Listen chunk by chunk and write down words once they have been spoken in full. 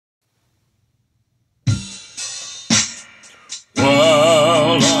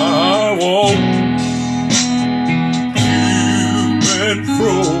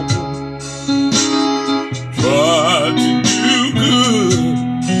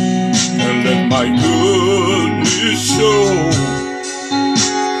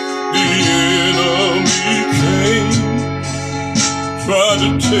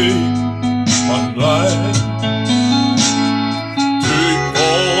take my life. Take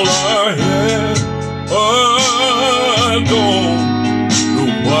all I had, I don't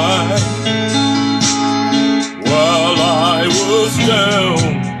know why. While I was down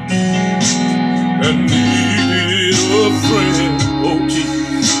and needed a friend, oh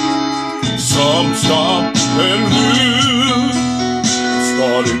Jesus, some stopped and looked,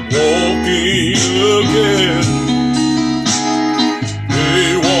 started walking again. They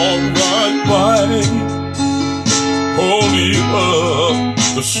walked right by, only up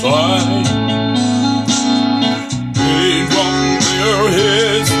the side. They dropped their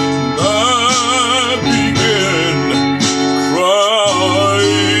heads and I began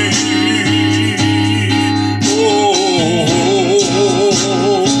crying. Oh,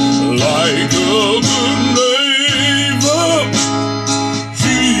 like a good neighbor,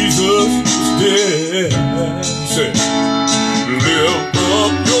 Jesus is dead. He said, lift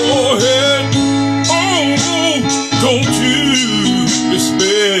up your head, oh, don't you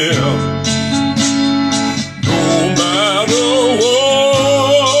despair. No matter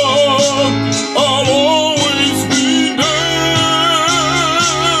what, I'll always be there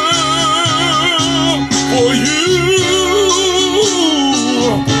for you.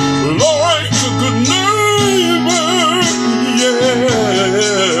 Like a good neighbor,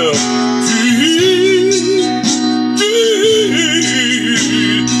 yeah.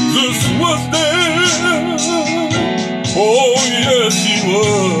 Jesus was there. Oh yes, he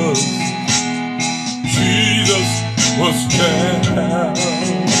was. Jesus was down.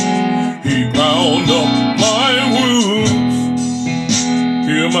 He bound up my wounds,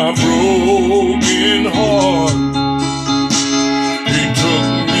 heal my broken heart. He took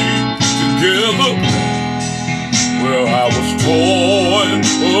me together where I was torn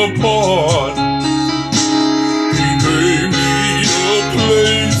apart. He gave me a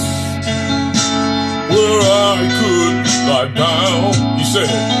place where I could lie down. He said,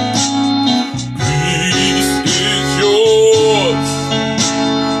 peace is yours,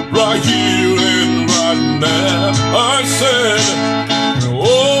 right here and right now. I said,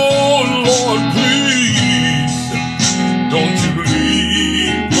 oh Lord, please, don't you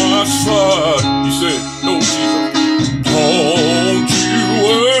leave my side. He said, no, Jesus, don't you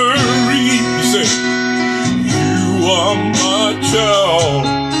worry. He said, you are my child,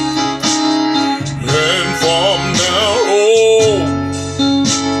 and from now on,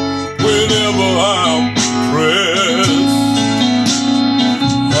 whenever I'm pressed,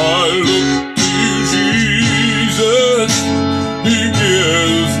 I look to Jesus. He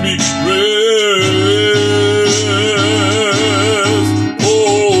gives me rest. Oh,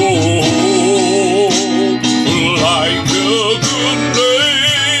 like a good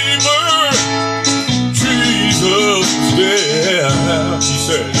neighbor, Jesus is there. He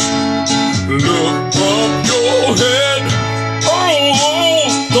said, look up your head, oh,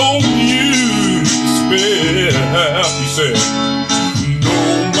 don't you despair. He said, no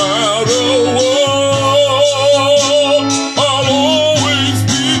matter what, I'll always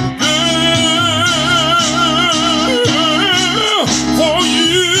be there for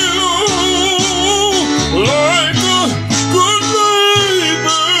you. Like a good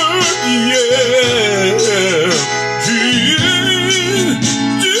neighbor, yeah.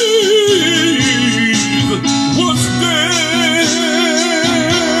 Jesus was there.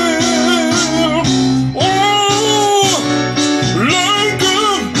 Oh, like a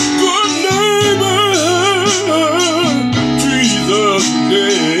good neighbor, Jesus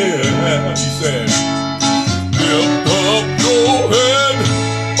there. He said, lift up your head,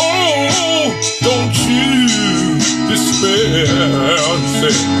 oh, don't you despair. He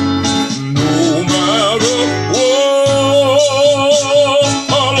said, no matter what,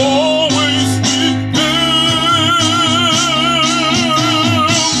 I'll always be there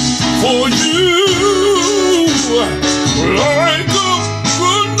for you. Like a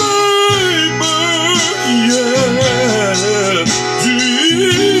good neighbor, yeah.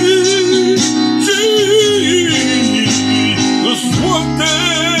 Jesus was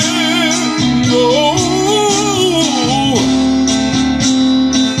there. Oh,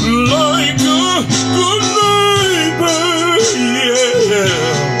 like a good neighbor, yeah.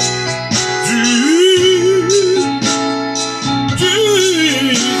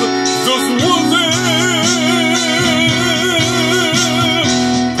 Jesus was there.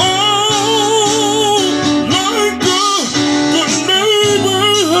 Oh, like a good neighbor,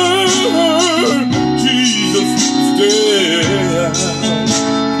 Jesus is there.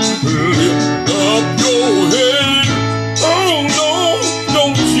 Lift up your head, oh no,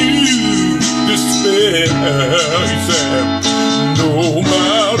 don't you despair.